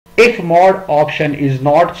If mod option is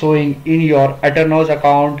not showing in your Aternos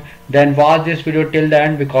account, then watch this video till the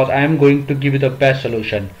end because I am going to give you the best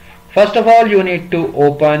solution. First of all, you need to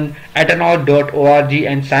open aternos.org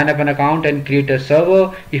and sign up an account and create a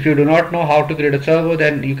server. If you do not know how to create a server,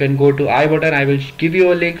 then you can go to I button. I will give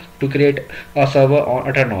you a link to create a server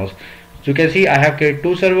on Aternos. So you can see I have created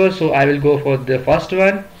two servers, so I will go for the first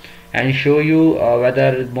one and show you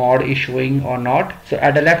whether mod is showing or not. So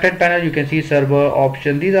at the left hand panel you can see server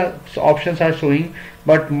option. These are options are showing,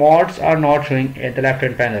 but mods are not showing at the left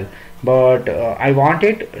hand panel. But I want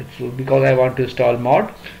it because I want to install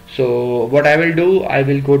mod. So what I will do, I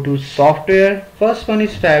will go to software. First one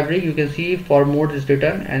is fabric. You can see for mods is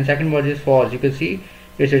written, and second one is forge. You can see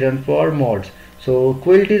it's written for mods. So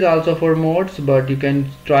quilt is also for mods, but you can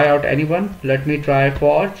try out anyone. Let me try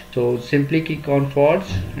forge. So simply click on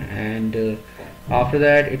forge, and after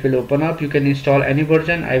that it will open up. You can install any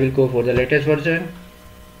version. I will go for the latest version.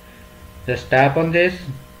 Just tap on this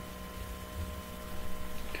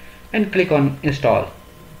and click on install.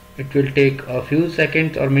 It will take a few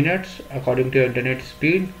seconds or minutes according to your internet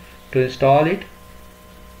speed to install it.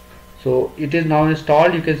 So it is now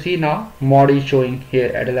installed. You can see now mod is showing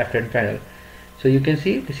here at the left hand panel. So you can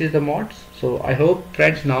see this is the mods. So I hope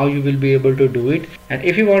friends now you will be able to do it. And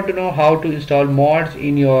if you want to know how to install mods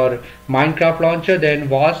in your Minecraft launcher, then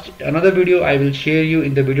watch another video. I will share you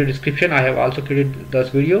in the video description. I have also created this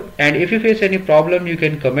video. And if you face any problem, you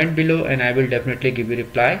can comment below and I will definitely give you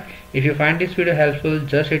reply. If you find this video helpful,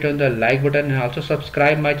 just hit on the like button and also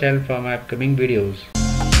subscribe my channel for my upcoming videos.